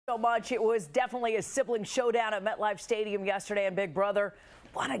So much. It was definitely a sibling showdown at MetLife Stadium yesterday, and Big Brother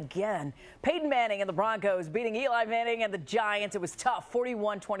won again. Peyton Manning and the Broncos beating Eli Manning and the Giants. It was tough,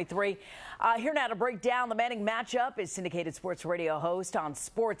 41-23. Here now to break down the Manning matchup is syndicated sports radio host on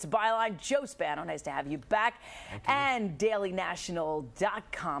Sports Byline, Joe Spano. Nice to have you back. And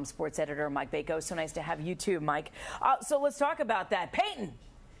DailyNational.com sports editor Mike Bako. So nice to have you too, Mike. So let's talk about that. Peyton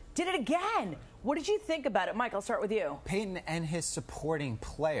did it again. What did you think about it? Mike, I'll start with you. Peyton and his supporting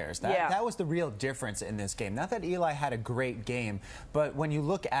players. That was the real difference in this game. Not that Eli had a great game, but when you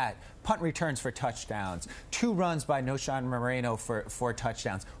look at punt returns for touchdowns, 2 runs by Noshan Moreno for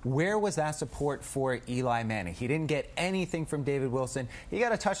touchdowns, where was that support for Eli Manning? He didn't get anything from David Wilson. He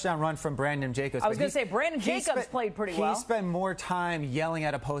got a touchdown run from Brandon Jacobs. I was going to say, Brandon Jacobs played pretty well. He spent more time yelling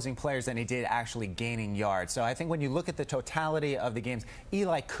at opposing players than he did actually gaining yards. So I think when you look at the totality of the games,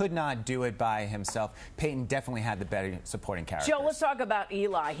 Eli could not do it by himself. Peyton definitely had the better supporting characters. Joe, let's talk about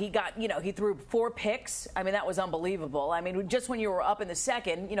Eli. He got, he threw 4 picks. I mean, that was unbelievable. I mean, just when you were up in the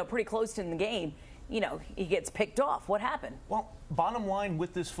second, pretty close in the game, he gets picked off. What happened? Well, bottom line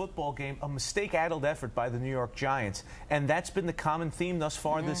with this football game, a mistake-addled effort by the New York Giants, and that's been the common theme thus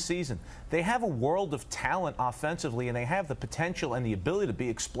far this season. They have a world of talent offensively, and they have the potential and the ability to be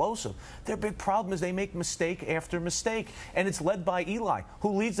explosive. Their big problem is they make mistake after mistake, and it's led by Eli,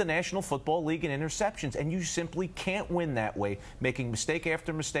 who leads the National Football League in interceptions, and you simply can't win that way, making mistake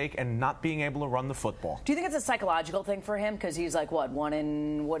after mistake and not being able to run the football. Do you think it's a psychological thing for him? Because he's like, what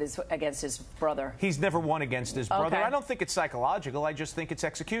is against his brother? He's never won against his brother. Okay. I don't think it's psychological. I just think it's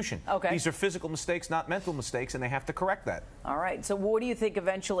execution. Okay. These are physical mistakes, not mental mistakes, and they have to correct that. All right. So what do you think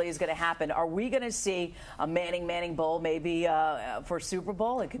eventually is going to happen? Are we going to see a Manning Bowl maybe for Super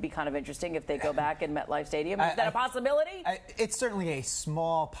Bowl? It could be kind of interesting if they go back in MetLife Stadium. Is that a possibility? It's certainly a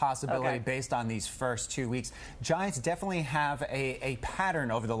small possibility based on these first 2 weeks. Giants definitely have a pattern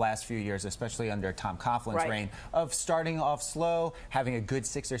over the last few years, especially under Tom Coughlin's reign, of starting off slow, having a good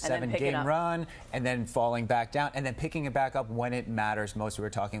 6 or 7 game run, and then falling back down, and then picking it back up when it matters most. We were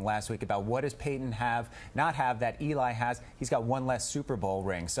talking last week about what does Peyton not have that Eli has. He's got 1 less Super Bowl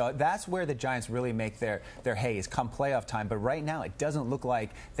ring. So that's where the Giants really make their hay is come playoff time. But right now it doesn't look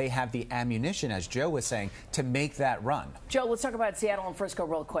like they have the ammunition, as Joe was saying, to make that run. Joe, let's talk about Seattle and Frisco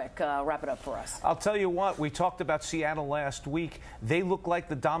real quick. Wrap it up for us. I'll tell you what, we talked about Seattle last week. They look like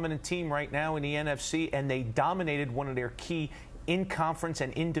the dominant team right now in the NFC, and they dominated one of their key in-conference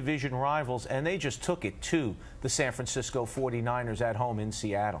and in-division rivals, and they just took it to the San Francisco 49ers at home in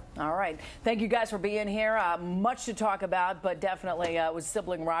Seattle. All right. Thank you guys for being here. Much to talk about, but definitely it was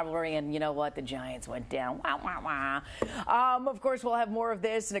sibling rivalry, and you know what? The Giants went down. Wah, wah, wah. Of course, we'll have more of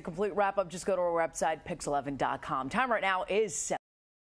this and a complete wrap-up. Just go to our website, pix11.com. Time right now is 7.